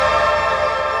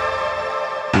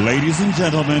Ladies and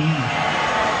gentlemen,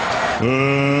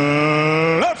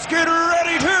 let's get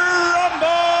ready to rumble!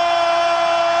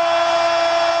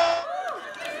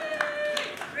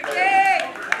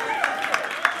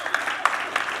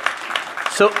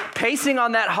 So pacing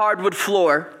on that hardwood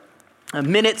floor,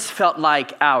 minutes felt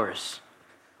like hours.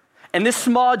 And this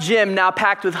small gym, now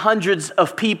packed with hundreds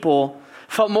of people,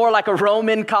 felt more like a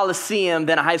Roman Colosseum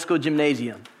than a high school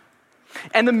gymnasium.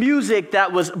 And the music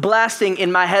that was blasting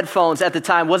in my headphones at the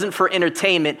time wasn't for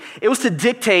entertainment. It was to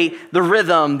dictate the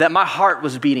rhythm that my heart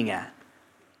was beating at.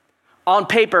 On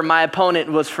paper, my opponent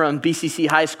was from BCC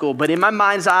High School, but in my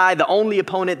mind's eye, the only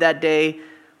opponent that day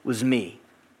was me.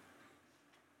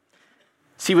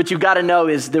 See, what you got to know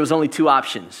is there was only two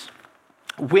options.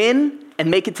 Win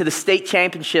and make it to the state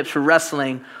championships for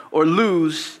wrestling, or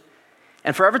lose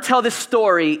and forever tell this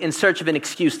story in search of an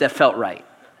excuse that felt right.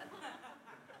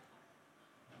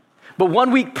 But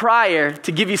 1 week prior,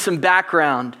 to give you some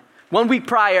background, 1 week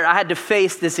prior, I had to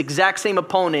face this exact same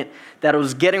opponent that I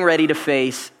was getting ready to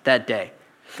face that day.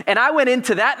 And I went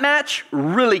into that match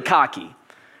really cocky,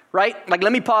 right? Like,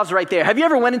 let me pause right there. Have you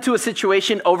ever went into a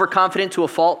situation overconfident to a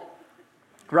fault?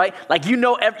 Right? Like you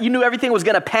knew everything was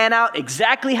going to pan out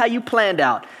exactly how you planned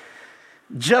out,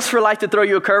 just for life to throw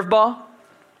you a curveball?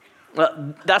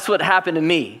 Well, that's what happened to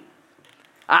me.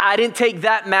 I didn't take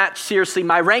that match seriously.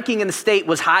 My ranking in the state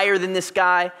was higher than this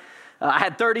guy. I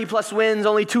had 30 plus wins,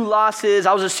 only 2 losses.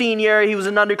 I was a senior. He was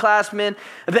an underclassman.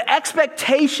 The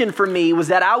expectation for me was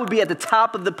that I would be at the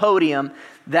top of the podium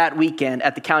that weekend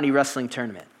at the county wrestling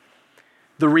tournament.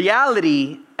 The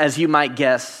reality, as you might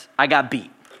guess, I got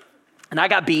beat. And I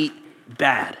got beat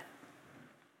bad.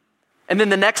 And then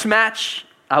the next match,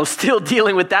 I was still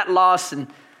dealing with that loss and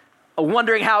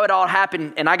wondering how it all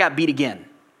happened, and I got beat again.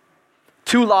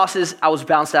 2 losses, I was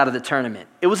bounced out of the tournament.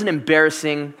 It was an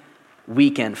embarrassing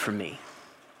weekend for me.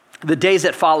 The days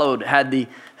that followed had the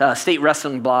state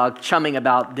wrestling blog chumming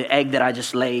about the egg that I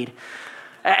just laid.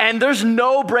 And there's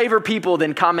no braver people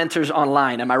than commenters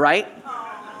online, am I right?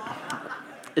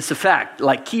 It's a fact.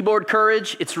 Like keyboard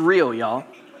courage, it's real, y'all.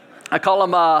 I call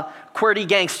them QWERTY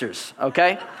gangsters,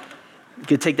 okay? You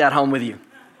can take that home with you.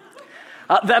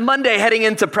 That Monday, heading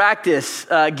into practice,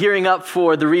 gearing up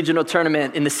for the regional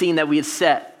tournament in the scene that we had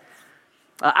set,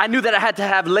 I knew that I had to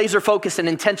have laser focus and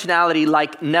intentionality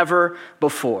like never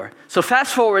before. So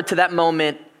fast forward to that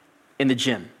moment in the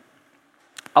gym.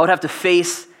 I would have to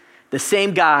face the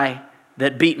same guy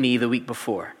that beat me the week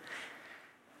before.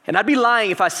 And I'd be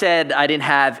lying if I said I didn't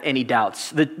have any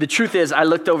doubts. The truth is, I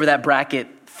looked over that bracket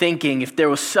thinking if there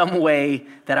was some way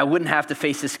that I wouldn't have to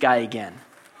face this guy again.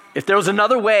 If there was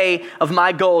another way of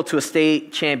my goal to a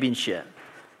state championship.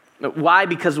 Why?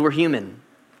 Because we're human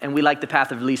and we like the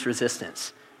path of least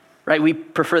resistance, right? We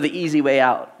prefer the easy way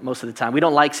out most of the time. We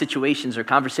don't like situations or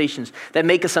conversations that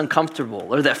make us uncomfortable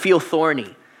or that feel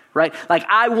thorny, right? Like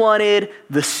I wanted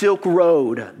the Silk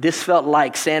Road. This felt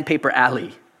like Sandpaper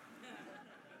Alley.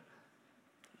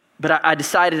 But I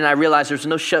decided and I realized there's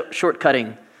no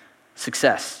shortcutting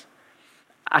success.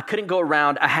 I couldn't go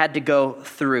around, I had to go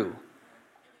through.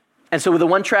 And so with a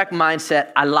one-track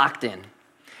mindset, I locked in.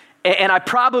 And I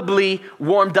probably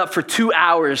warmed up for 2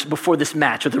 hours before this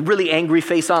match with a really angry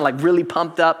face on, like really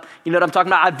pumped up. You know what I'm talking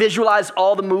about? I visualized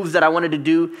all the moves that I wanted to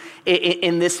do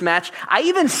in this match. I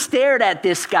even stared at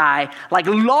this guy like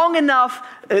long enough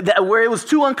where it was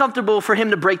too uncomfortable for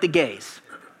him to break the gaze.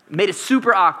 Made it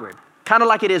super awkward, kind of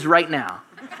like it is right now.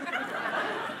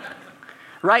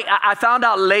 Right? I found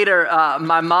out later,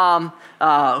 my mom,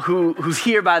 who's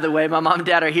here, by the way, my mom and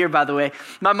dad are here, by the way.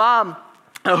 My mom,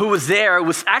 who was there,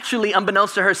 was actually,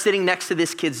 unbeknownst to her, sitting next to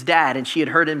this kid's dad, and she had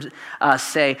heard him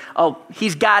say, "Oh,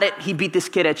 he's got it. He beat this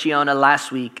kid at Echeona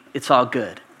last week. It's all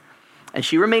good." And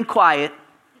she remained quiet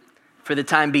for the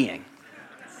time being.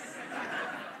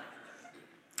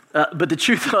 But the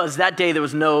truth was, that day there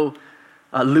was no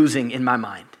losing in my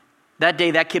mind. That day,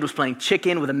 that kid was playing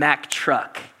chicken with a Mack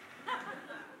truck.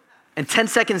 And 10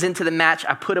 seconds into the match,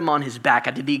 I put him on his back.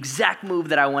 I did the exact move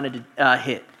that I wanted to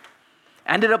hit.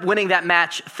 I ended up winning that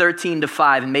match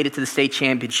 13-5 and made it to the state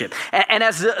championship. And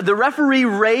as the referee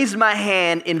raised my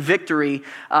hand in victory,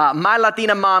 my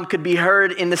Latina mom could be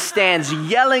heard in the stands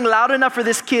yelling loud enough for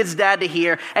this kid's dad to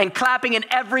hear and clapping in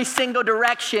every single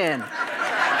direction,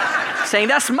 saying,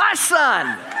 "That's my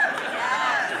son."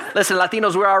 Listen,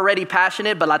 Latinos, we're already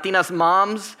passionate, but Latinas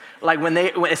moms, like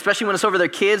especially when it's over their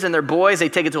kids and their boys, they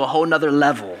take it to a whole nother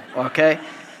level, okay?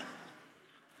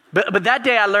 But that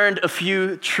day I learned a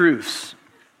few truths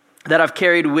that I've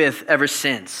carried with ever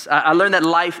since. I learned that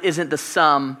life isn't the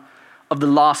sum of the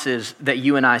losses that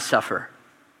you and I suffer,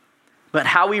 but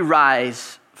how we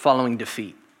rise following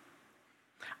defeat.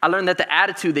 I learned that the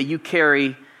attitude that you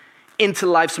carry into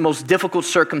life's most difficult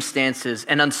circumstances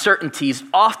and uncertainties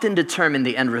often determine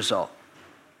the end result.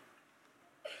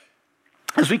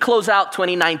 As we close out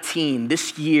 2019,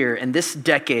 this year and this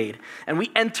decade, and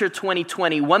we enter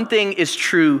 2020, one thing is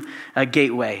true at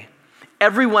Gateway.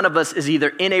 Every one of us is either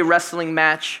in a wrestling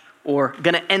match or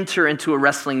going to enter into a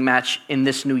wrestling match in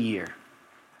this new year.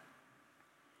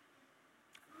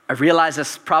 I realize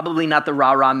that's probably not the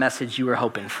rah-rah message you were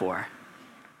hoping for.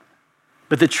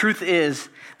 But the truth is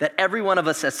that every one of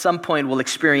us at some point will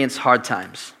experience hard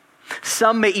times.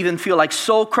 Some may even feel like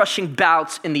soul-crushing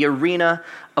bouts in the arena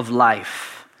of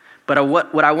life. But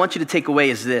what I want you to take away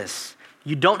is this.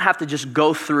 You don't have to just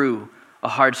go through a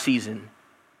hard season.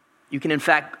 You can, in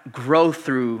fact, grow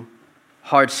through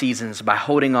hard seasons by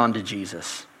holding on to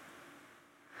Jesus.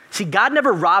 See, God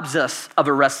never robs us of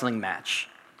a wrestling match.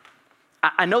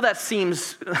 I know that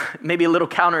seems maybe a little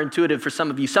counterintuitive for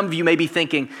some of you. Some of you may be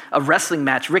thinking, a wrestling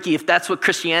match. Ricky, if that's what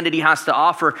Christianity has to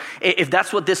offer, if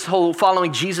that's what this whole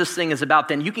following Jesus thing is about,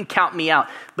 then you can count me out.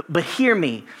 But hear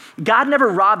me. God never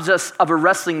robs us of a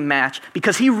wrestling match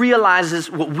because he realizes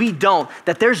what we don't,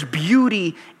 that there's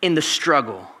beauty in the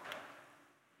struggle.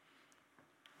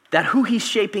 That who he's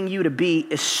shaping you to be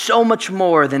is so much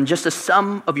more than just a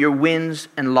sum of your wins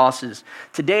and losses.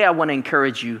 Today, I want to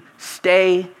encourage you,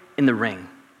 stay in the ring.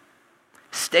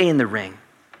 Stay in the ring.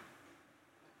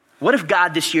 What if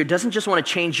God this year doesn't just want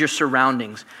to change your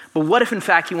surroundings, but what if in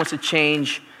fact he wants to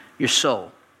change your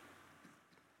soul?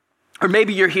 Or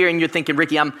maybe you're here and you're thinking,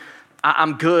 Ricky,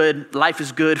 I'm good, life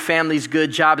is good, family's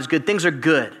good, job is good, things are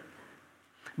good.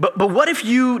 But what if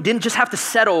you didn't just have to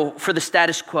settle for the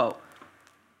status quo?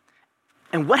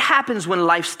 And what happens when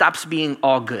life stops being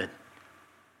all good?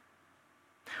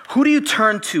 Who do you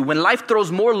turn to when life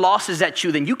throws more losses at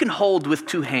you than you can hold with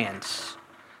two hands?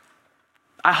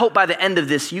 I hope by the end of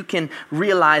this, you can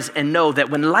realize and know that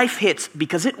when life hits,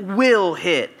 because it will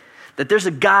hit, that there's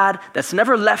a God that's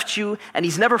never left you and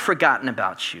he's never forgotten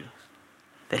about you.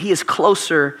 That he is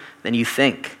closer than you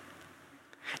think.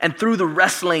 And through the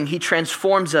wrestling, he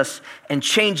transforms us and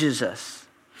changes us.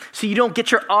 So you don't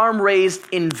get your arm raised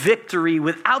in victory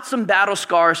without some battle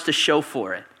scars to show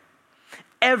for it.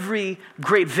 Every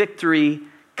great victory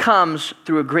comes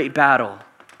through a great battle.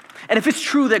 And if it's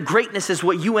true that greatness is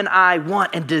what you and I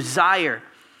want and desire,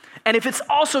 and if it's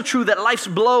also true that life's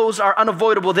blows are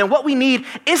unavoidable, then what we need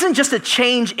isn't just a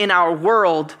change in our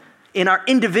world, in our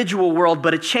individual world,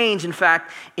 but a change, in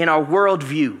fact, in our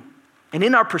worldview and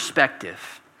in our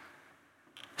perspective.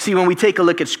 See, when we take a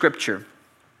look at Scripture,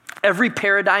 every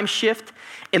paradigm shift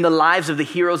in the lives of the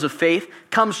heroes of faith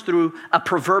comes through a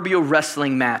proverbial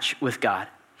wrestling match with God.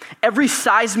 Every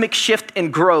seismic shift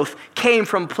in growth came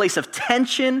from a place of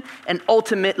tension and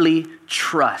ultimately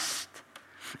trust.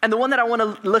 And the one that I want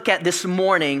to look at this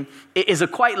morning is a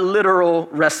quite literal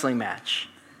wrestling match.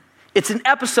 It's an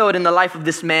episode in the life of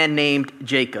this man named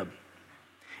Jacob.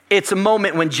 It's a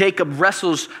moment when Jacob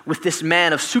wrestles with this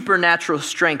man of supernatural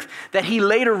strength that he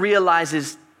later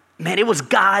realizes, man, it was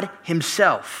God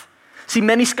himself. See,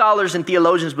 many scholars and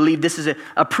theologians believe this is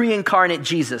a pre-incarnate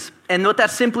Jesus. And what that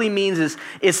simply means is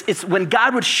it's when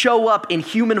God would show up in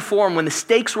human form when the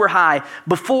stakes were high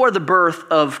before the birth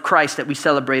of Christ that we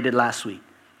celebrated last week.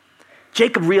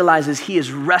 Jacob realizes he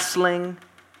is wrestling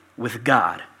with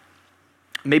God.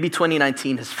 Maybe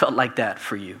 2019 has felt like that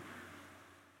for you.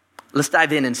 Let's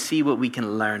dive in and see what we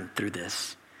can learn through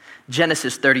this.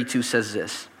 Genesis 32 says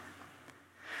this.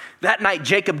 That night,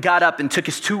 Jacob got up and took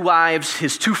his 2 wives,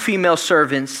 his 2 female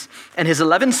servants, and his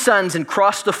 11 sons and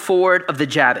crossed the ford of the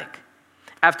Jabbok.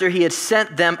 After he had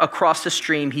sent them across the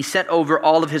stream, he sent over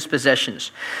all of his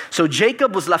possessions. So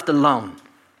Jacob was left alone,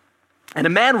 and a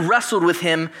man wrestled with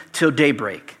him till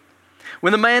daybreak.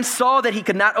 When the man saw that he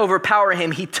could not overpower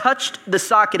him, he touched the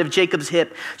socket of Jacob's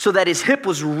hip so that his hip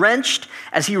was wrenched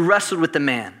as he wrestled with the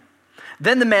man.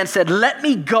 Then the man said, "Let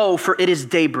me go, for it is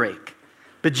daybreak."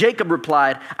 But Jacob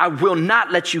replied, "I will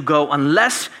not let you go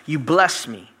unless you bless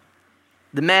me."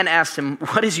 The man asked him,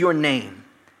 "What is your name?"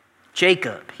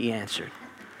 "Jacob," he answered.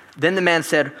 Then the man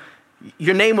said,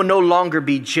 "Your name will no longer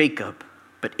be Jacob,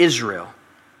 but Israel,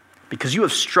 because you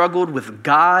have struggled with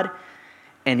God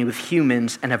and with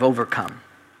humans and have overcome."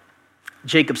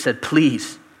 Jacob said,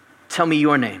 "Please, tell me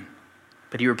your name."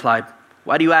 But he replied,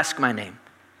 "Why do you ask my name?"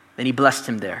 Then he blessed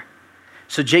him there.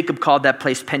 So Jacob called that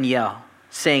place Peniel,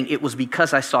 saying, "It was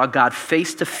because I saw God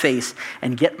face to face,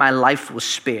 and yet my life was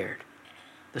spared."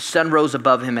 The sun rose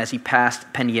above him as he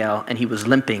passed Peniel, and he was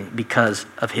limping because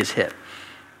of his hip.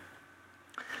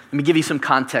 Let me give you some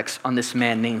context on this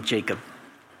man named Jacob.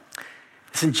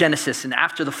 It's in Genesis, and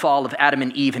after the fall of Adam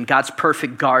and Eve in God's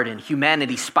perfect garden,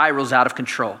 humanity spirals out of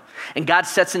control. And God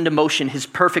sets into motion his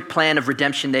perfect plan of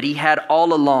redemption that he had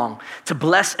all along to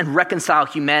bless and reconcile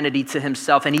humanity to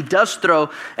himself. And he does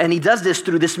this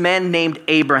through this man named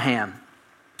Abraham.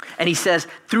 And he says,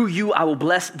 through you, I will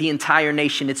bless the entire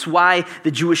nation. It's why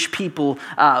the Jewish people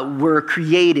were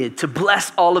created, to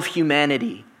bless all of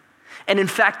humanity. And in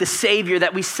fact, the Savior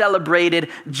that we celebrated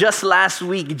just last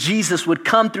week, Jesus, would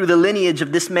come through the lineage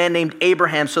of this man named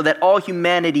Abraham so that all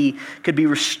humanity could be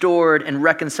restored and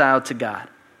reconciled to God.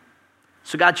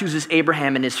 So God chooses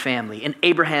Abraham and his family. And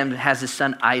Abraham has his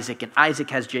son Isaac, and Isaac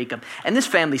has Jacob. And this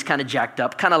family's kind of jacked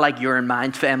up, kind of like your and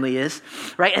mine family is,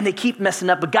 right? And they keep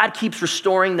messing up, but God keeps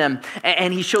restoring them.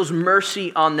 And he shows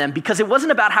mercy on them because it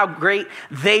wasn't about how great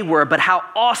they were, but how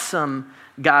awesome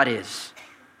God is.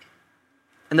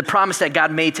 And the promise that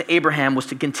God made to Abraham was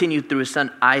to continue through his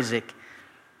son Isaac.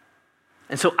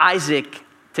 And so Isaac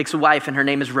takes a wife, and her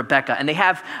name is Rebekah. And they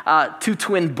have 2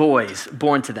 twin boys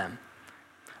born to them.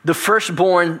 The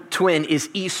firstborn twin is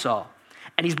Esau,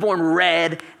 and he's born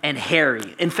red and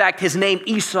hairy. In fact, his name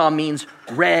Esau means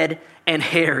red and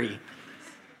hairy.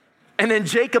 And then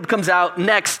Jacob comes out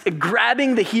next,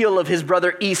 grabbing the heel of his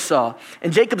brother Esau.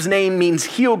 And Jacob's name means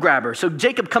heel grabber. So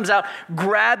Jacob comes out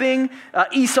grabbing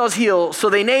Esau's heel. So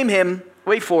they name him,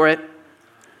 wait for it,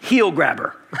 heel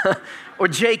grabber or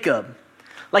Jacob.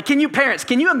 Like, parents,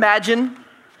 can you imagine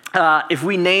if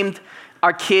we named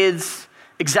our kids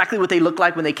exactly what they looked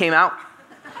like when they came out?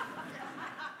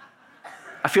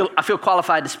 I feel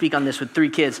qualified to speak on this with 3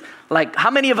 kids. Like,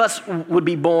 how many of us would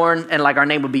be born and like our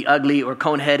name would be ugly or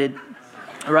cone-headed,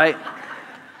 right?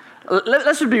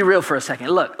 Let's just be real for a second.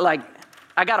 Look, like,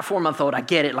 I got a 4-month-old. I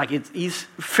get it. Like, he's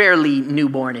fairly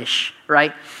newborn-ish,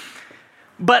 right?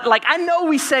 But like, I know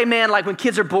we say, man, like when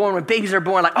kids are born, when babies are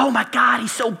born, like, oh my God,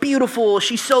 he's so beautiful.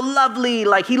 She's so lovely.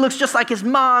 Like, he looks just like his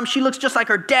mom. She looks just like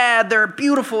her dad. They're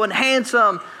beautiful and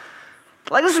handsome.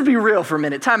 Like, let's just be real for a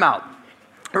minute. Time out.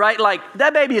 Right? Like,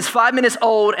 that baby is 5 minutes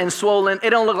old and swollen. It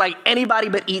don't look like anybody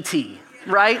but E.T.,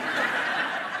 right?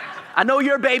 I know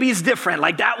your baby is different.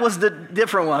 Like, that was the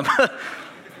different one.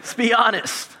 Let's be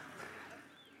honest.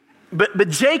 But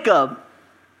Jacob,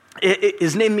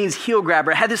 his name means heel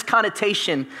grabber. It had this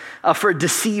connotation for a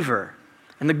deceiver.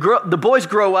 And the boys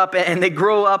grow up, and they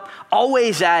grow up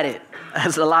always at it,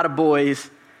 as a lot of boys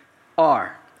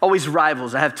are. Always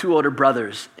rivals. I have 2 older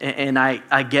brothers, and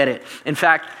I get it. In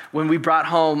fact, when we brought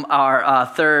home our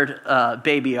third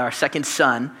baby, our second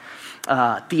son,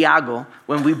 Thiago,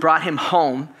 when we brought him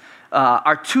home,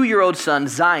 our 2-year-old son,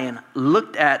 Zion,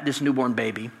 looked at this newborn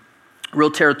baby, real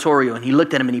territorial, and he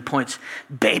looked at him and he points,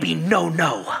 baby,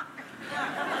 no.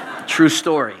 True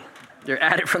story. They're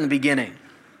at it from the beginning.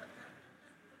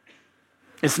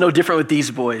 It's no different with these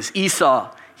boys.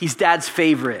 Esau, he's dad's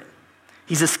favorite.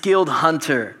 He's a skilled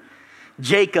hunter.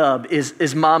 Jacob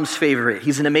is mom's favorite.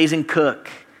 He's an amazing cook.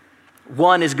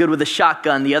 One is good with a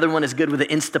shotgun. The other one is good with an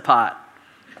Instapot.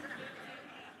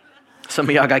 Some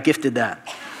of y'all got gifted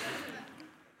that.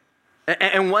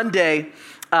 And one day,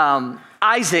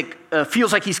 Isaac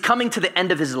feels like he's coming to the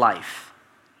end of his life.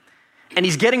 And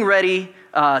he's getting ready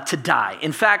to die.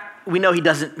 In fact, we know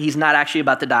he's not actually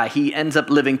about to die. He ends up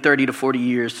living 30 to 40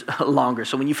 years longer.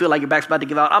 So when you feel like your back's about to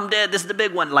give out, I'm dead, this is the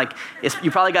big one. Like,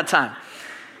 you probably got time.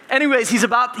 Anyways, he's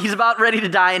about ready to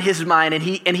die in his mind, and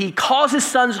he calls his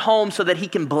sons home so that he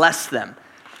can bless them.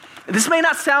 This may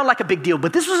not sound like a big deal,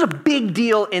 but this was a big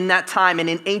deal in that time and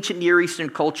in ancient Near Eastern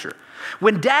culture.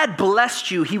 When dad blessed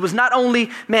you, he was not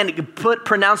only,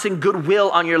 pronouncing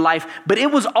goodwill on your life, but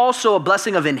it was also a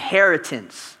blessing of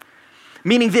inheritance.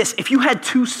 Meaning this, if you had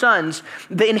 2 sons,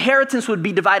 the inheritance would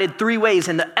be divided 3 ways,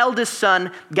 and the eldest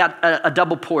son got a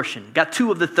double portion, got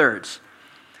 2 of the thirds.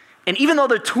 And even though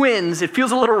they're twins, it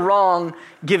feels a little wrong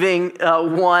giving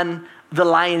one the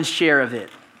lion's share of it,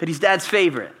 but he's dad's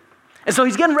favorite. And so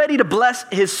he's getting ready to bless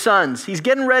his sons. He's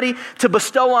getting ready to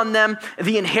bestow on them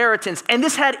the inheritance. And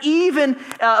this had even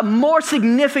more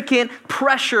significant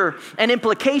pressure and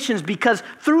implications because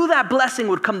through that blessing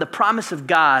would come the promise of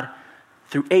God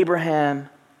through Abraham,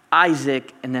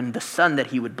 Isaac, and then the son that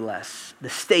he would bless. The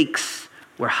stakes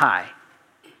were high.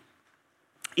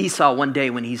 Esau, one day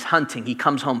when he's hunting, he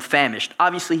comes home famished.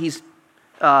 Obviously, he's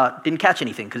didn't catch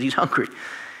anything because he's hungry.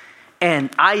 And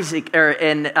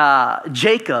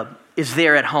Jacob is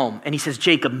there at home, and he says,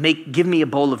 Jacob, give me a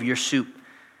bowl of your soup.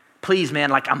 Please, man,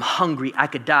 like I'm hungry, I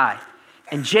could die.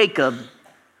 And Jacob,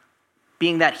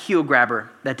 being that heel grabber,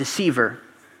 that deceiver,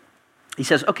 he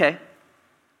says, okay,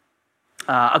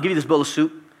 I'll give you this bowl of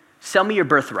soup. Sell me your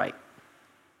birthright.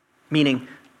 Meaning,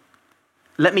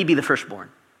 let me be the firstborn.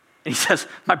 And he says,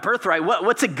 my birthright,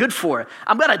 what's it good for?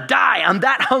 I'm going to die. I'm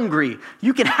that hungry.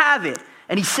 You can have it.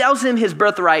 And he sells him his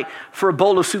birthright for a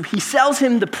bowl of soup. He sells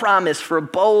him the promise for a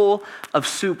bowl of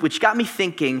soup, which got me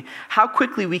thinking how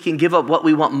quickly we can give up what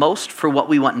we want most for what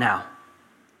we want now.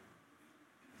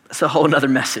 That's a whole nother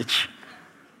message.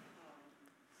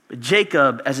 But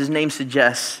Jacob, as his name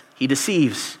suggests, he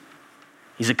deceives.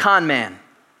 He's a con man.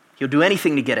 He'll do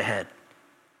anything to get ahead.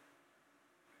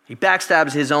 He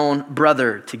backstabs his own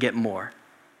brother to get more.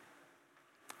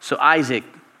 So Isaac,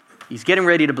 he's getting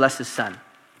ready to bless his son.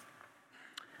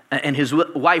 And his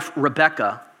wife,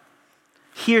 Rebekah,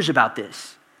 hears about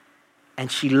this. And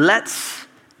she lets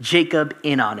Jacob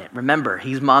in on it. Remember,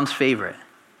 he's mom's favorite.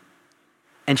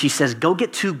 And she says, go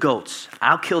get 2 goats.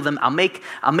 I'll kill them. I'll make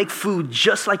food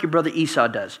just like your brother Esau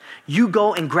does. You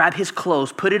go and grab his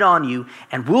clothes, put it on you,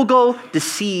 and we'll go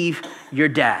deceive your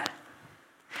dad.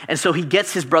 And so he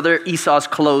gets his brother Esau's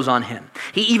clothes on him.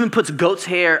 He even puts goat's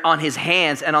hair on his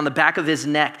hands and on the back of his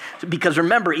neck. Because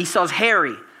remember, Esau's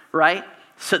hairy, right?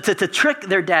 So to trick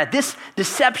their dad, this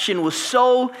deception was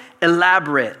so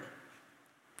elaborate.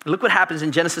 Look what happens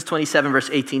in Genesis 27, verse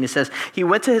 18. It says, he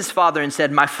went to his father and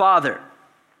said, my father.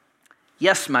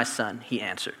 Yes, my son, he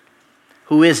answered.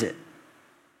 Who is it?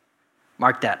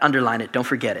 Mark that, underline it, don't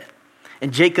forget it.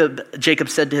 And Jacob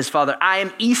said to his father, I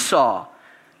am Esau,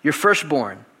 your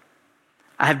firstborn.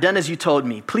 I have done as you told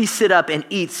me. Please sit up and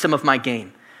eat some of my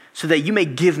gain, so that you may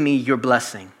give me your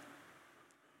blessing.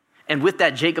 And with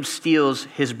that, Jacob steals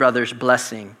his brother's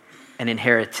blessing and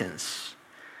inheritance,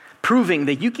 proving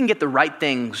that you can get the right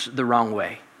things the wrong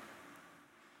way.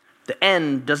 The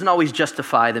end doesn't always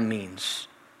justify the means.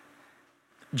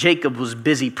 Jacob was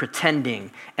busy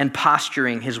pretending and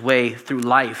posturing his way through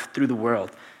life, through the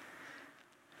world.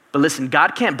 But listen,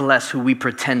 God can't bless who we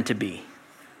pretend to be.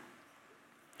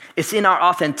 It's in our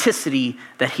authenticity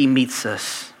that he meets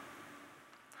us.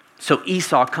 So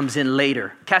Esau comes in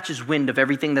later, catches wind of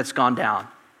everything that's gone down,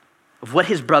 of what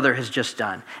his brother has just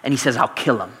done, and he says, I'll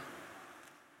kill him.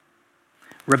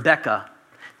 Rebekah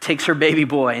takes her baby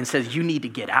boy and says, you need to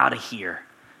get out of here.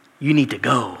 You need to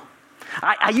go.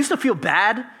 I used to feel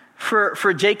bad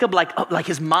for Jacob, like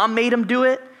his mom made him do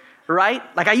it, right?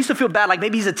 Like I used to feel bad, like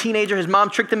maybe he's a teenager, his mom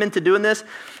tricked him into doing this.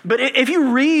 But if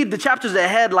you read the chapters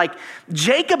ahead, like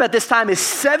Jacob at this time is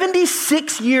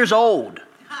 76 years old.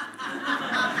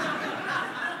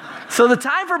 So the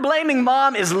time for blaming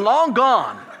mom is long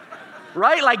gone,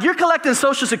 right? Like you're collecting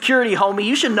Social Security, homie,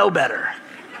 you should know better.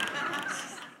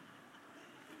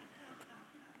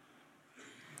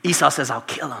 Esau says, I'll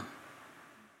kill him.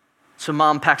 So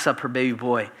mom packs up her baby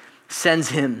boy, sends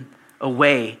him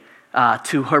away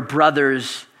to her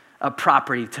brother's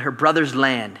property, to her brother's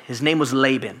land. His name was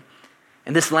Laban.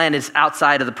 And this land is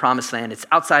outside of the promised land. It's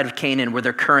outside of Canaan where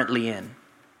they're currently in.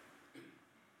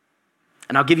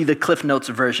 And I'll give you the Cliff Notes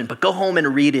version, but go home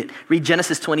and read it. Read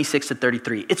Genesis 26 to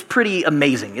 33. It's pretty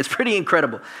amazing. It's pretty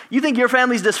incredible. You think your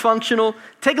family's dysfunctional?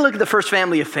 Take a look at the first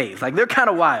family of faith. Like they're kind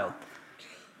of wild.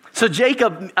 So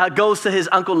Jacob goes to his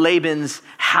uncle Laban's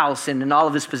house and in all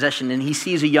of his possession, and he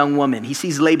sees a young woman. He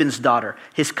sees Laban's daughter,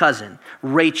 his cousin,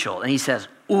 Rachel, and he says,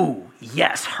 ooh,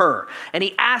 yes, her. And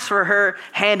he asks for her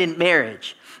hand in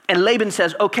marriage. And Laban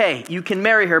says, okay, you can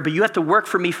marry her, but you have to work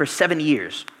for me for 7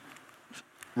 years.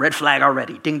 Red flag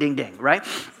already, ding, ding, ding, right?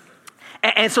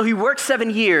 And so he works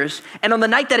 7 years, and on the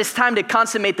night that it's time to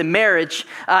consummate the marriage,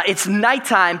 it's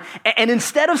nighttime, and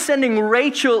instead of sending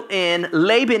Rachel in,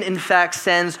 Laban, in fact,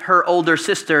 sends her older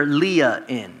sister, Leah,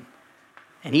 in.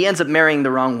 And he ends up marrying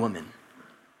the wrong woman.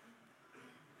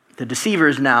 The deceiver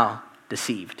is now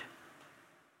deceived.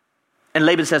 And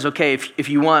Laban says, okay, if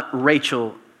you want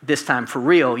Rachel this time for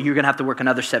real, you're going to have to work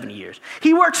another 7 years.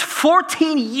 He works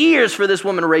 14 years for this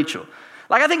woman, Rachel.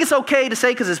 Like, I think it's okay to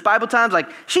say, because it's Bible times, like,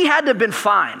 she had to have been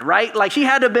fine, right? Like, she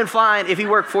had to have been fine if he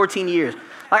worked 14 years.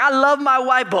 Like, I love my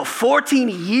wife, but 14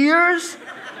 years?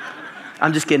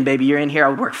 I'm just kidding, baby. You're in here. I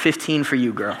would work 15 for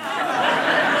you, girl.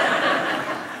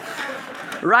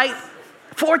 Right?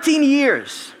 14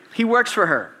 years he works for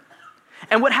her.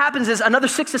 And what happens is another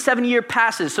 6 to 7 years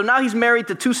passes. So now he's married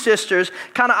to 2 sisters,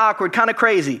 kind of awkward, kind of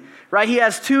crazy, right? He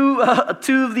has two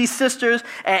of these sisters,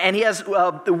 and he has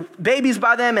babies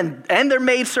by them and their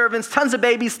maidservants, tons of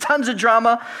babies, tons of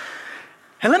drama.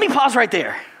 And let me pause right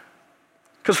there.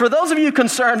 Because for those of you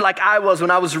concerned like I was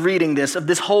when I was reading this, of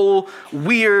this whole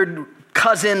weird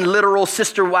cousin, literal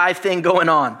sister wife thing going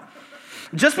on,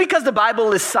 just because the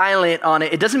Bible is silent on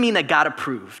it, it doesn't mean that God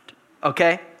approved,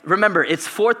 okay? Remember, it's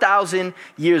 4,000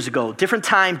 years ago, different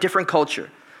time, different culture.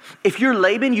 If you're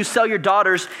Laban, you sell your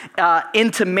daughters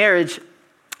into marriage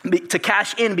to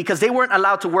cash in because they weren't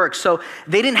allowed to work. So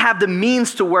they didn't have the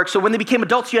means to work. So when they became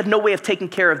adults, you had no way of taking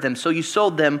care of them. So you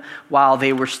sold them while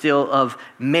they were still of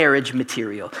marriage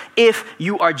material. If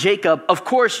you are Jacob, of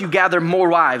course you gather more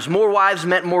wives. More wives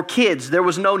meant more kids. There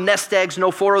was no nest eggs, no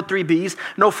 403Bs,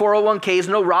 no 401Ks,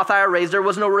 no Roth IRAs. There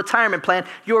was no retirement plan.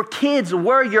 Your kids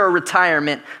were your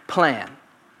retirement plan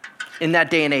in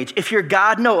that day and age. If you're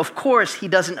God, no, of course he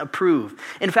doesn't approve.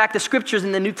 In fact, the scriptures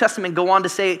in the New Testament go on to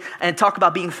say and talk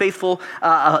about being faithful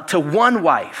to one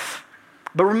wife.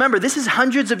 But remember, this is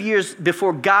hundreds of years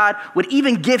before God would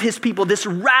even give his people this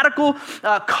radical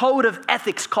code of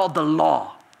ethics called the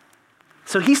law.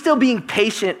 So he's still being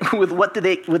patient with what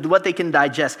they can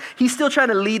digest. He's still trying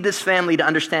to lead this family to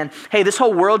understand, hey, this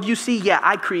whole world you see, yeah,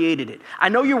 I created it. I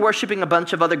know you're worshiping a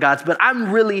bunch of other gods, but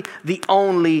I'm really the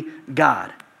only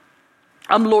God.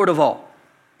 I'm Lord of all.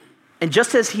 And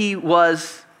just as he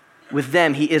was with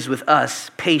them, he is with us,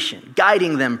 patient,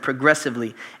 guiding them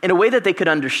progressively in a way that they could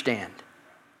understand.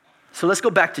 So let's go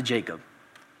back to Jacob.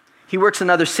 He works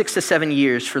another 6 to 7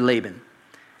 years for Laban,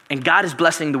 and God is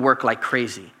blessing the work like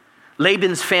crazy.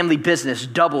 Laban's family business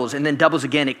doubles and then doubles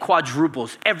again. It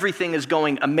quadruples. Everything is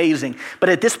going amazing. But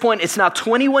at this point, it's now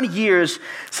 21 years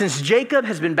since Jacob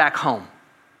has been back home,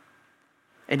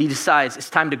 and he decides it's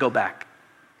time to go back.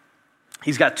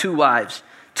 He's got 2 wives.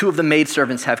 2 of the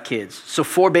maidservants have kids. So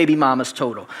 4 baby mamas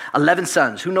total. 11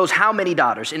 sons. Who knows how many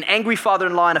daughters. An angry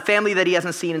father-in-law and a family that he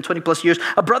hasn't seen in 20 plus years.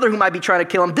 A brother who might be trying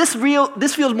to kill him. This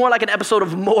feels more like an episode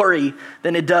of Maury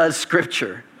than it does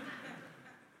scripture.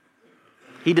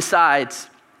 He decides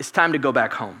it's time to go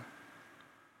back home.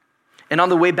 And on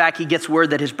the way back, he gets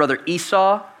word that his brother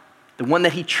Esau, the one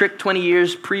that he tricked 20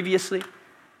 years previously,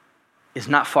 is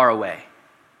not far away.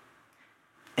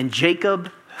 And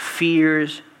Jacob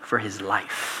fears for his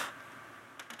life.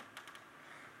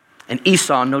 And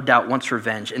Esau, no doubt, wants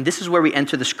revenge. And this is where we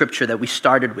enter the scripture that we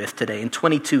started with today. In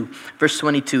 22, verse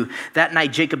 22, that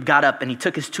night Jacob got up and he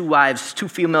took his 2 wives, 2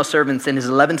 female servants, and his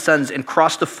 11 sons and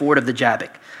crossed the ford of the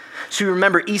Jabbok. So you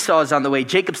remember Esau is on the way.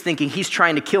 Jacob's thinking he's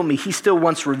trying to kill me. He still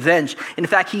wants revenge. In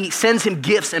fact, he sends him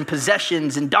gifts and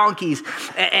possessions and donkeys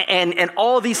and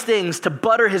all these things to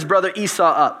butter his brother Esau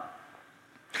up.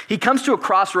 He comes to a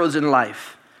crossroads in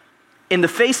life, in the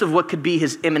face of what could be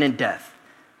his imminent death.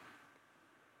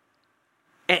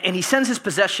 And he sends his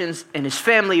possessions and his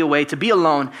family away to be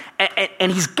alone.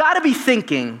 And he's got to be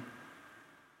thinking,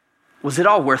 was it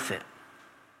all worth it?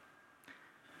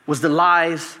 Was the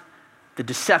lies, the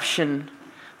deception,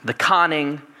 the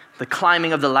conning, the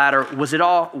climbing of the ladder, was it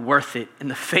all worth it in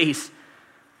the face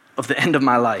of the end of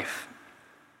my life?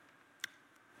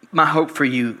 My hope for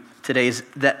you today is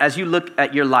that as you look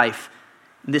at your life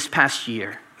this past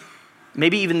year,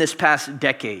 maybe even this past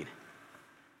decade,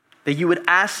 that you would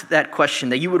ask that question,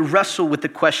 that you would wrestle with the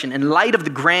question in light of the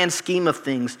grand scheme of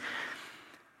things,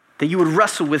 that you would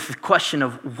wrestle with the question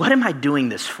of, what am I doing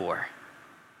this for?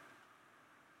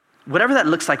 Whatever that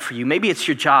looks like for you, maybe it's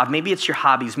your job, maybe it's your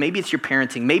hobbies, maybe it's your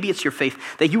parenting, maybe it's your faith,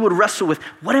 that you would wrestle with,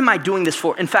 what am I doing this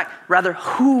for? In fact, rather,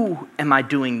 who am I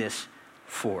doing this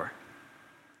for?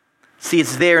 See,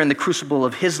 it's there in the crucible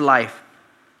of his life,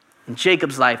 in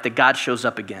Jacob's life, that God shows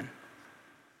up again,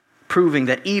 proving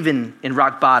that even in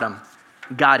rock bottom,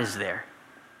 God is there.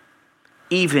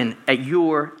 Even at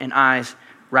your and I's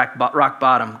rock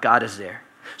bottom, God is there.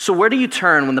 So where do you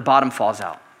turn when the bottom falls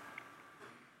out?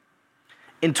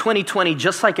 In 2020,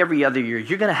 just like every other year,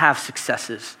 you're going to have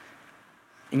successes,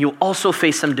 and you'll also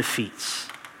face some defeats.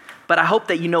 But I hope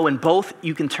that you know in both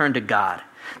you can turn to God.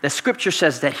 That scripture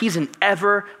says that he's an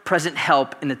ever-present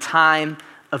help in the time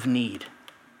of need.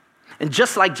 And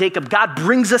just like Jacob, God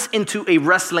brings us into a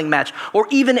wrestling match or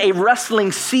even a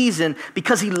wrestling season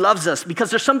because he loves us, because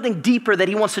there's something deeper that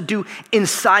he wants to do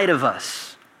inside of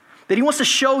us. That he wants to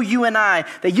show you and I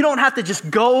that you don't have to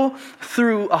just go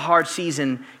through a hard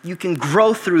season. You can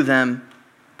grow through them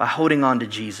by holding on to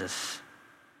Jesus.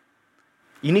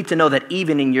 You need to know that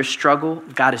even in your struggle,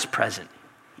 God is present.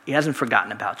 He hasn't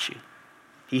forgotten about you.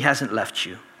 He hasn't left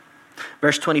you.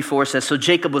 Verse 24 says, so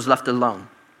Jacob was left alone,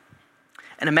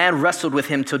 and a man wrestled with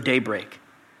him till daybreak.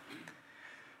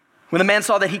 When the man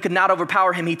saw that he could not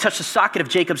overpower him, he touched the socket of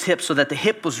Jacob's hip so that the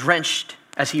hip was wrenched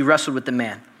as he wrestled with the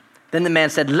man. Then the man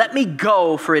said, let me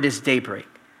go, for it is daybreak.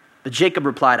 But Jacob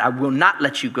replied, I will not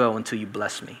let you go until you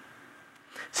bless me.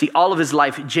 See, all of his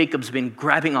life, Jacob's been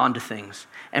grabbing onto things.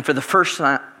 And for the first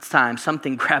time,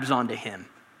 something grabs onto him.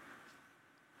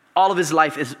 All of his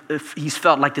life, he's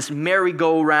felt like this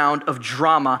merry-go-round of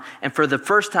drama. And for the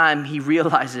first time, he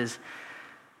realizes,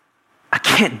 I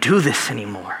can't do this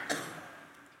anymore.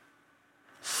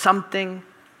 Something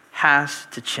has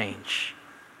to change.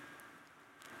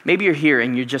 Maybe you're here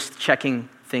and you're just checking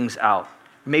things out.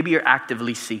 Maybe you're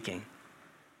actively seeking.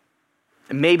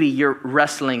 And maybe your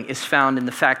wrestling is found in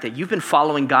the fact that you've been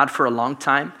following God for a long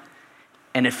time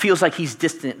and it feels like he's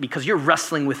distant because you're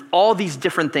wrestling with all these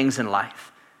different things in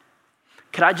life.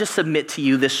 Could I just submit to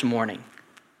you this morning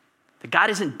that God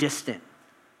isn't distant?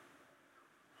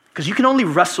 Because you can only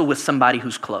wrestle with somebody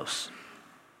who's close.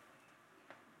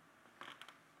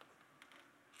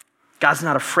 God's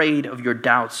not afraid of your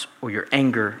doubts or your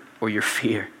anger or your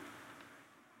fear.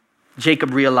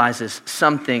 Jacob realizes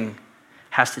something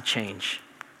has to change.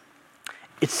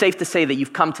 It's safe to say that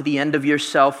you've come to the end of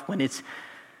yourself when it's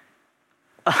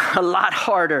a lot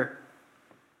harder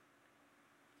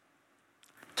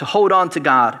to hold on to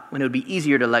God when it would be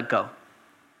easier to let go.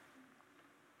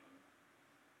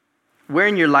 Where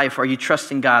in your life are you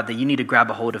trusting God that you need to grab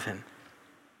a hold of him?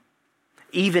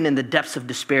 Even in the depths of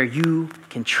despair, you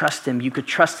can trust him. You could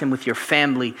trust him with your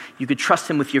family. You could trust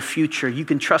him with your future. You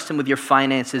can trust him with your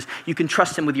finances. You can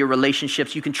trust him with your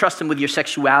relationships. You can trust him with your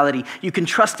sexuality. You can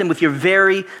trust him with your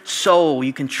very soul.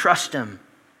 You can trust him.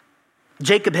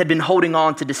 Jacob had been holding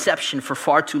on to deception for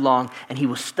far too long, and he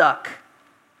was stuck.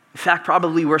 In fact,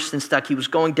 probably worse than stuck. He was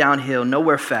going downhill,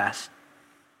 nowhere fast.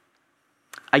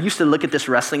 I used to look at this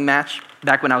wrestling match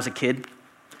back when I was a kid,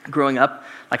 growing up.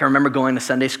 Like I remember going to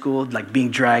Sunday school, like being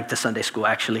dragged to Sunday school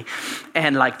actually.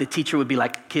 And like the teacher would be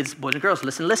like, kids, boys and girls,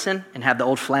 listen, and have the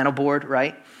old flannel board,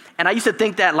 right? And I used to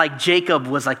think that like Jacob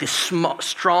was like this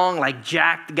strong, like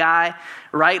jacked guy,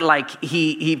 right? Like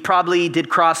he probably did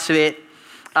CrossFit.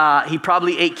 He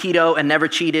probably ate keto and never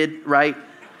cheated, right?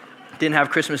 Didn't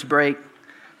have Christmas break,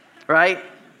 right?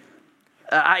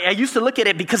 I used to look at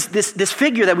it because this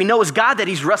figure that we know is God that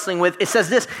he's wrestling with, it says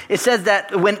this. It says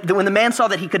that when the man saw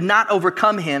that he could not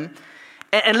overcome him,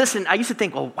 and listen, I used to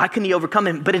think, well, why couldn't he overcome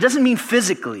him? But it doesn't mean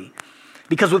physically,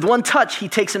 because with one touch, he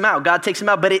takes him out. God takes him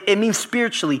out, but it means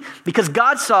spiritually, because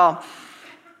God saw,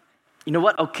 you know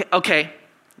what? Okay,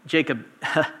 Jacob,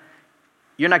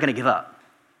 you're not going to give up.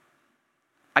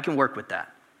 I can work with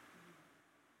that.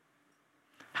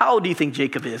 How old do you think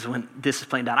Jacob is when this is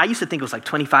playing down? I used to think it was like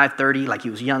 25, 30, like he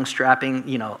was young, strapping,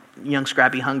 young,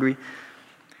 scrappy, hungry.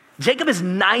 Jacob is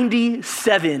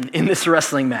 97 in this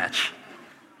wrestling match.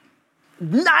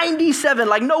 97,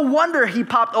 like no wonder he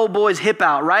popped old boy's hip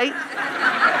out, right?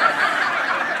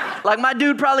 Like my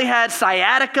dude probably had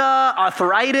sciatica,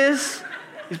 arthritis.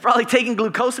 He's probably taking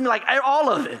glucosamine, like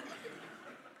all of it.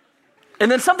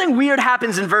 And then something weird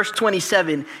happens in verse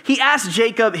 27. He asks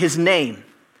Jacob his name.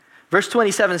 Verse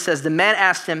 27 says, the man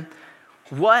asked him,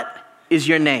 what is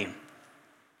your name?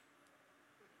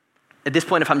 At this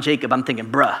point, if I'm Jacob, I'm thinking,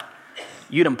 bruh,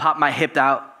 you done popped my hip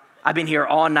out. I've been here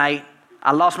all night.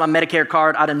 I lost my Medicare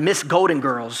card. I done missed Golden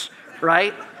Girls,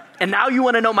 right? And now you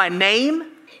want to know my name?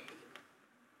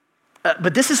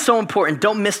 But this is so important.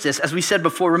 Don't miss this. As we said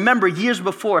before, remember years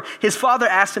before, his father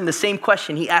asked him the same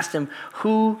question. He asked him,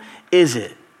 who is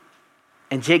it?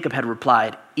 And Jacob had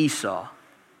replied, Esau.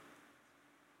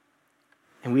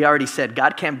 And we already said,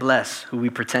 God can't bless who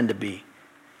we pretend to be.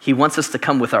 He wants us to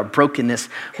come with our brokenness,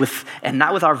 and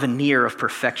not with our veneer of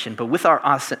perfection, but with our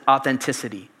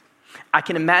authenticity. I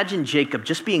can imagine Jacob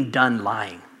just being done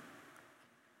lying.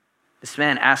 This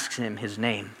man asks him his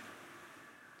name.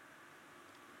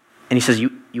 And he says,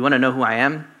 you want to know who I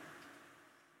am?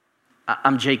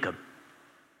 I'm Jacob.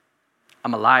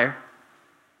 I'm a liar,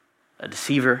 a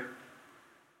deceiver,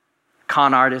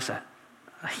 con artist.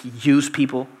 I use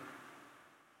people.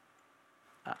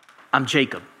 I'm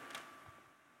Jacob.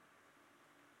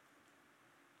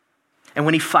 And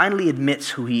when he finally admits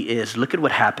who he is, look at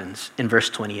what happens in verse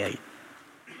 28.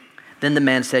 Then the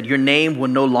man said, your name will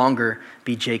no longer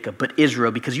be Jacob, but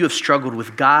Israel, because you have struggled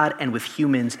with God and with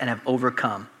humans and have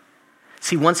overcome.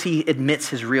 See, once he admits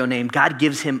his real name, God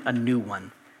gives him a new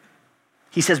one.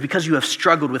 He says, because you have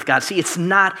struggled with God. See, it's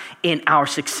not in our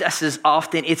successes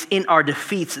often. It's in our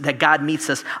defeats that God meets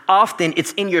us. Often,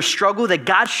 it's in your struggle that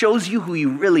God shows you who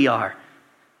you really are.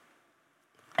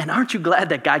 And aren't you glad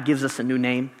that God gives us a new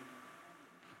name?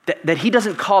 That he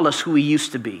doesn't call us who we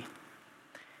used to be.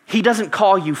 He doesn't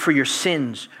call you for your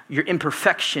sins, your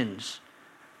imperfections,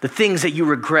 the things that you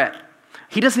regret.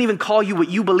 He doesn't even call you what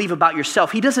you believe about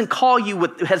yourself. He doesn't call you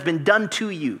what has been done to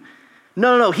you.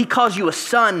 No. He calls you a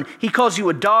son. He calls you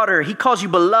a daughter. He calls you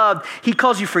beloved. He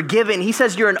calls you forgiven. He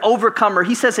says you're an overcomer.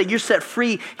 He says that you're set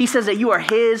free. He says that you are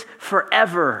his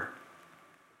forever.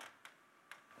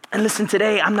 And listen,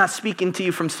 today, I'm not speaking to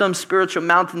you from some spiritual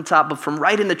mountaintop, but from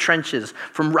right in the trenches,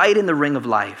 from right in the ring of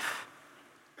life.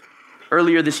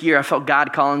 Earlier this year, I felt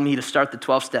God calling me to start the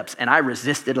 12 steps, and I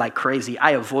resisted like crazy.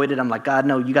 I avoided. I'm like, God,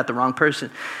 no, you got the wrong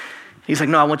person. He's like,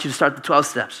 no, I want you to start the 12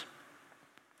 steps.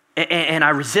 And I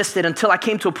resisted until I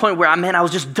came to a point where I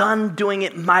was just done doing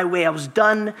it my way. I was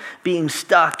done being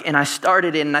stuck, and I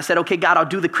started it, and I said, okay, God, I'll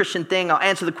do the Christian thing. I'll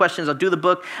answer the questions. I'll do the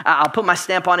book. I'll put my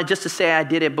stamp on it just to say I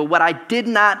did it. But what I did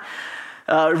not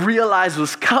realize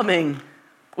was coming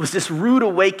was this rude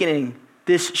awakening,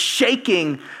 this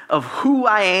shaking of who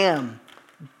I am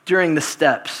during the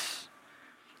steps.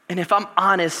 And if I'm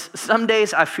honest, some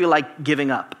days I feel like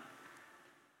giving up.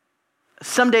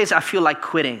 Some days I feel like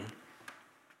quitting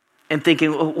and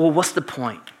thinking, well, what's the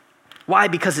point? Why?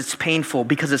 Because it's painful,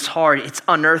 because it's hard, it's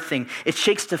unearthing. It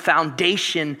shakes the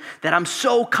foundation that I'm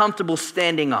so comfortable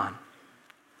standing on.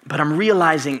 But I'm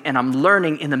realizing and I'm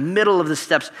learning in the middle of the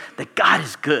steps that God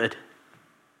is good.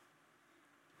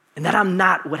 And that I'm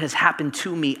not what has happened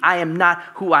to me. I am not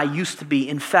who I used to be.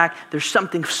 In fact, there's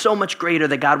something so much greater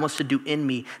that God wants to do in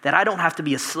me, that I don't have to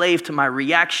be a slave to my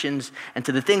reactions and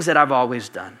to the things that I've always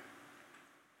done.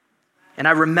 And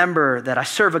I remember that I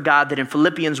serve a God that in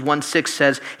Philippians 1:6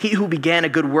 says, he who began a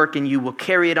good work in you will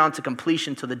carry it on to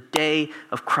completion till the day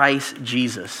of Christ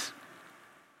Jesus.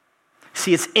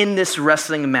 See, it's in this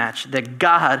wrestling match that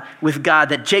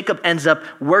that Jacob ends up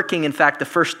working, in fact, the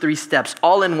first 3 steps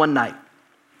all in one night.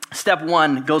 Step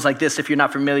 1 goes like this, if you're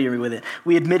not familiar with it.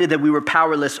 We admitted that we were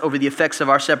powerless over the effects of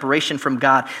our separation from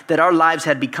God, that our lives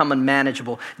had become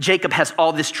unmanageable. Jacob has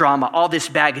all this drama, all this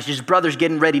baggage. His brother's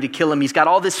getting ready to kill him. He's got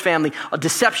all this family, a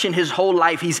deception his whole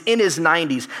life. He's in his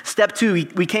 90s. Step 2,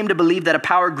 we came to believe that a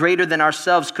power greater than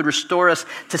ourselves could restore us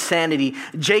to sanity.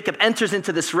 Jacob enters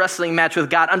into this wrestling match with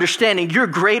God, understanding you're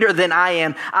greater than I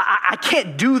am. I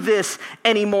can't do this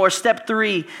anymore. Step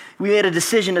 3, we made a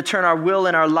decision to turn our will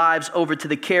and our lives over to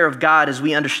the care of God as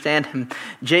we understand him.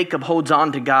 Jacob holds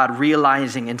on to God,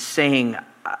 realizing and saying,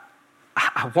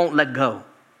 I won't let go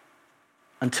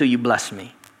until you bless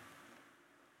me.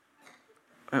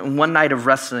 And one night of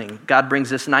wrestling, God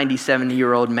brings this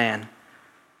 97-year-old man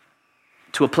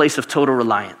to a place of total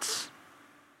reliance.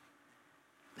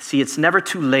 See, it's never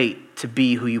too late to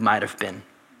be who you might have been.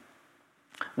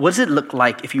 What does it look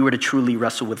like if you were to truly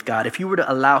wrestle with God? If you were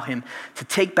to allow him to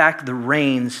take back the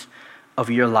reins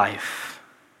of your life?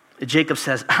 Jacob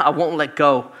says, I won't let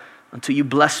go until you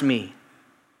bless me.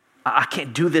 I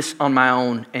can't do this on my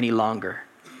own any longer.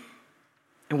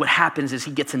 And what happens is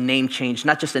he gets a name change,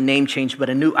 not just a name change, but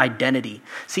a new identity.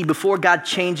 See, before God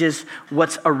changes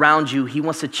what's around you, he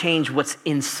wants to change what's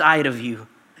inside of you.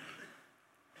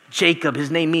 Jacob, his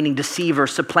name meaning deceiver,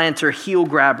 supplanter, heel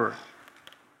grabber.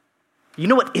 You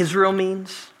know what Israel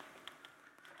means?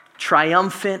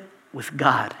 Triumphant with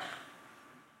God.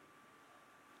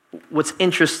 What's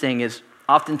interesting is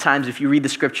oftentimes if you read the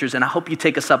scriptures, and I hope you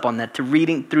take us up on that, to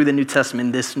reading through the New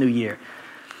Testament this new year.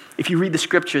 If you read the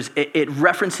scriptures, it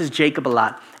references Jacob a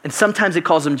lot. And sometimes it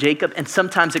calls him Jacob, and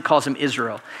sometimes it calls him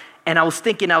Israel. And I was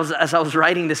thinking, as I was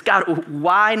writing this, God,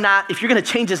 why not, if you're going to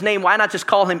change his name, why not just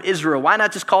call him Israel? Why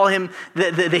not just call him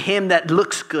the him that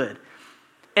looks good?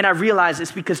 And I realized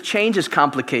it's because change is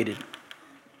complicated.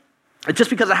 Just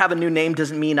because I have a new name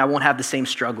doesn't mean I won't have the same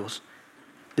struggles.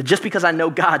 Just because I know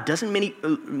God doesn't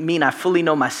mean I fully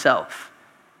know myself.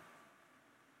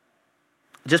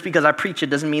 Just because I preach it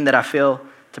doesn't mean that I fail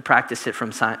to practice it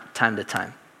from time to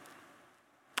time.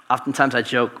 Oftentimes I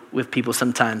joke with people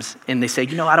sometimes, and they say,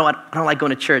 I don't like going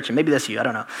to church, and maybe that's you, I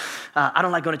don't know. I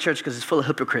don't like going to church because it's full of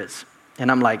hypocrites.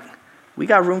 And I'm like, we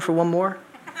got room for one more?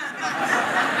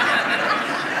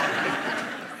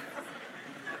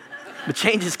 But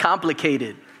change is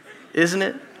complicated, isn't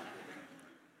it?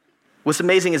 What's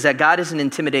amazing is that God isn't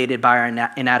intimidated by our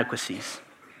inadequacies.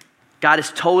 God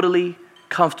is totally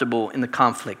comfortable in the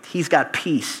conflict. He's got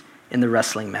peace in the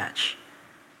wrestling match.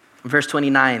 In verse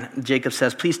 29, Jacob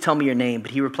says, please tell me your name.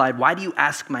 But he replied, why do you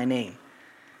ask my name?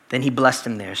 Then he blessed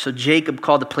him there. So Jacob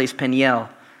called the place Peniel,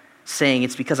 saying,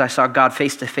 it's because I saw God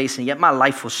face to face, and yet my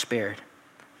life was spared.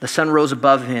 The sun rose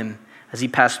above him as he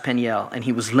passed Peniel, and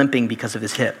he was limping because of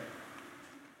his hip.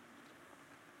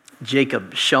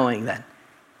 Jacob showing that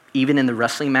even in the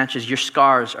wrestling matches, your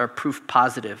scars are proof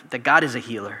positive that God is a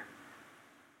healer.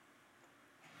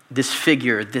 This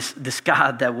figure, this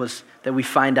God that we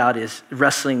find out is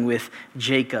wrestling with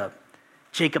Jacob.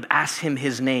 Jacob asks him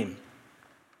his name.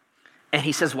 And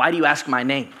he says, why do you ask my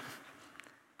name?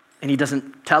 And he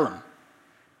doesn't tell him.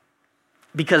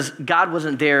 Because God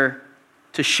wasn't there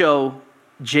to show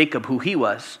Jacob who he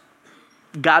was.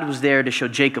 God was there to show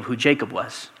Jacob who Jacob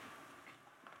was.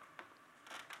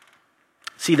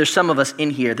 See, there's some of us in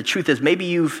here. The truth is, maybe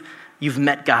you've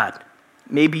met God.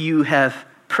 Maybe you have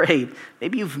prayed.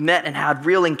 Maybe you've met and had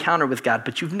real encounter with God,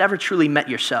 but you've never truly met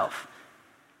yourself.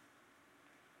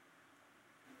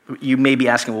 You may be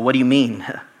asking, well, what do you mean?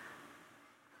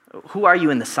 Who are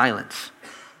you in the silence?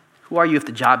 Who are you if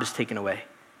the job is taken away?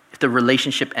 If the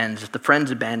relationship ends, if the friends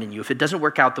abandon you, if it doesn't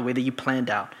work out the way that you planned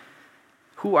out?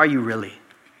 Who are you really?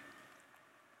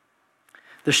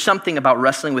 There's something about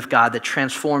wrestling with God that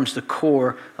transforms the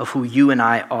core of who you and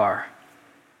I are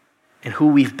and who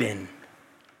we've been.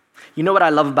 You know what I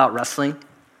love about wrestling?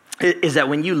 Is that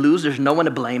when you lose, there's no one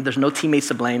to blame. There's no teammates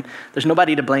to blame. There's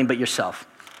nobody to blame but yourself.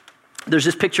 There's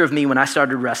this picture of me when I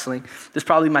started wrestling. This is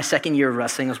probably my second year of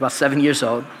wrestling. I was about 7 years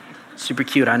old. Super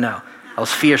cute, I know. I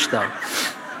was fierce though.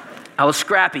 I was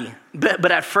scrappy.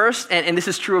 But at first, and this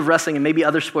is true of wrestling and maybe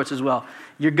other sports as well,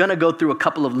 you're gonna go through a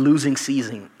couple of losing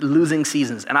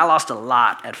seasons. And I lost a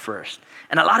lot at first.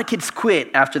 And a lot of kids quit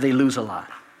after they lose a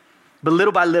lot. But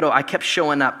little by little, I kept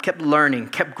showing up, kept learning,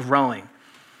 kept growing.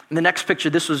 In the next picture,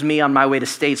 this was me on my way to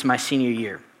States my senior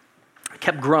year. I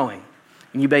kept growing.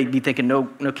 And you may be thinking, no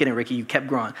kidding, Ricky, you kept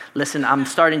growing. Listen, I'm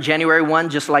starting January 1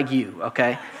 just like you,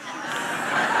 okay?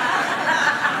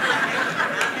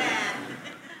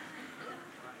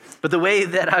 But the way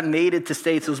that I made it to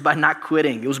States was by not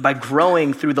quitting. It was by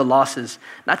growing through the losses,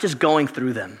 not just going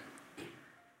through them.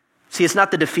 See, it's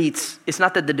not the defeats. It's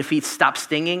not that the defeats stop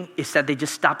stinging. It's that they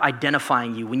just stop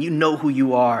identifying you when you know who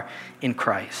you are in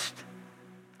Christ.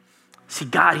 See,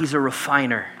 God, he's a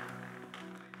refiner.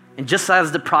 And just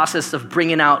as the process of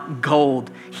bringing out gold,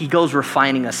 he goes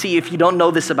refining us. See, if you don't know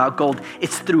this about gold,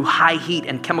 it's through high heat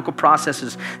and chemical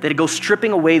processes that it goes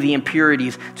stripping away the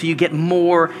impurities till you get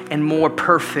more and more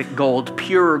perfect gold,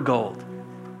 purer gold.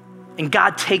 And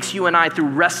God takes you and I through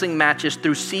wrestling matches,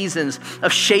 through seasons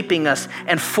of shaping us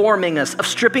and forming us, of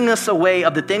stripping us away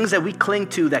of the things that we cling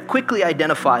to that quickly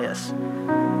identify us.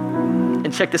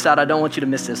 And check this out, I don't want you to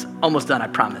miss this. Almost done, I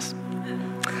promise.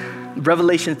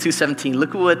 Revelation 2:17,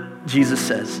 look at what Jesus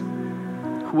says.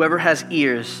 Whoever has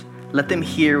ears, let them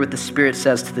hear what the Spirit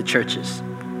says to the churches.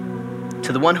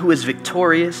 To the one who is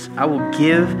victorious, I will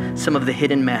give some of the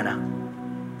hidden manna.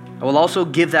 I will also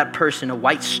give that person a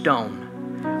white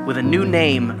stone with a new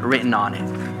name written on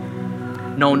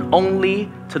it, known only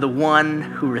to the one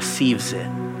who receives it.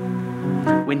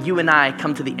 When you and I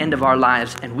come to the end of our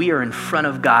lives and we are in front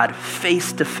of God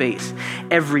face to face,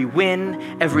 every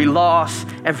win, every loss,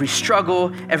 every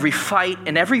struggle, every fight,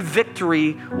 and every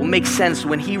victory will make sense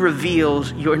when he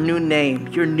reveals your new name,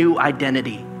 your new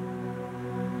identity.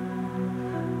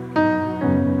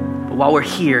 But while we're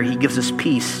here, he gives us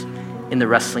peace in the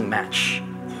wrestling match,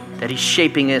 that he's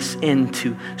shaping us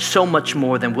into so much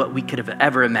more than what we could have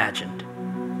ever imagined.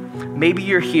 Maybe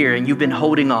you're here and you've been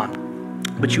holding on,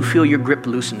 but you feel your grip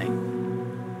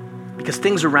loosening because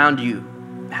things around you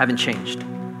haven't changed.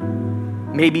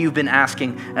 Maybe you've been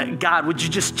asking, God, would you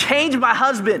just change my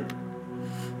husband?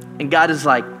 And God is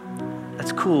like,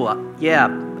 that's cool. Yeah,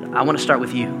 I want to start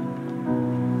with you.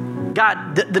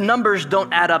 God, the numbers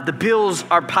don't add up. The bills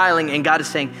are piling. And God is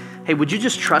saying, hey, would you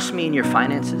just trust me in your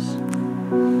finances?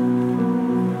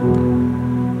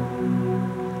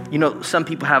 You know, some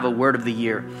people have a word of the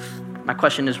year. My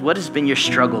question is, what has been your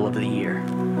struggle of the year?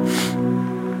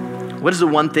 What is the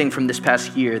one thing from this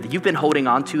past year that you've been holding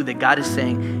on to that God is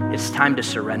saying it's time to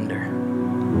surrender?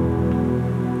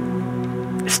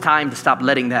 It's time to stop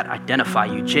letting that identify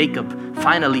you. Jacob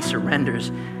finally surrenders.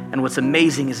 And what's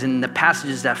amazing is in the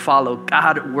passages that follow,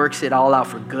 God works it all out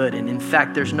for good. And in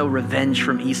fact, there's no revenge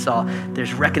from Esau.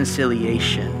 There's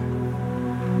reconciliation.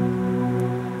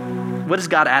 What is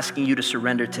God asking you to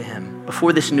surrender to him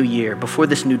before this new year, before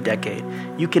this new decade?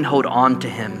 You can hold on to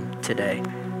him today.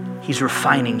 He's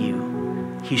refining you.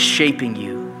 He's shaping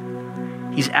you.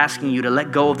 He's asking you to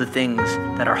let go of the things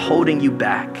that are holding you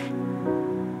back.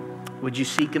 Would you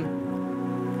seek him?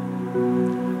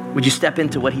 Would you step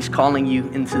into what he's calling you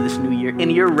into this new year? In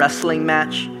your wrestling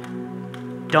match,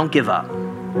 don't give up.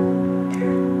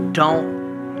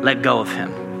 Don't let go of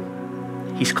him.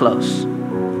 He's close.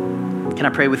 Can I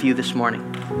pray with you this morning?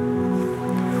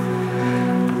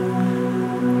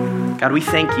 God, we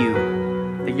thank you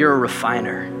that you're a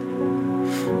refiner,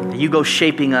 that you go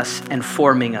shaping us and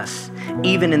forming us.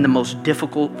 Even in the most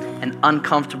difficult and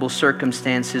uncomfortable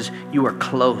circumstances, you are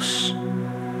close.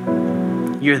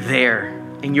 You're there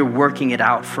and you're working it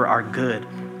out for our good.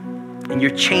 And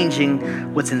you're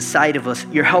changing what's inside of us.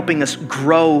 You're helping us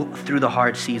grow through the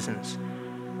hard seasons.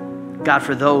 God,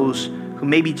 for those who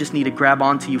maybe just need to grab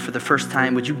onto you for the first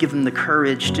time, would you give them the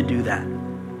courage to do that?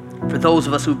 For those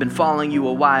of us who've been following you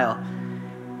a while,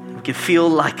 we can feel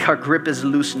like our grip is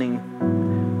loosening.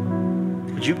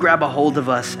 Would you grab a hold of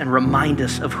us and remind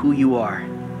us of who you are?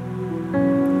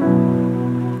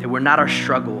 That we're not our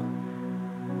struggle,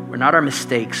 we're not our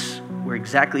mistakes, we're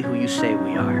exactly who you say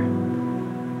we are.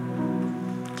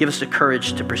 Give us the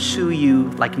courage to pursue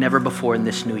you like never before in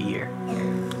this new year.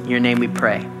 In your name we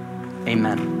pray.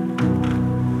 Amen.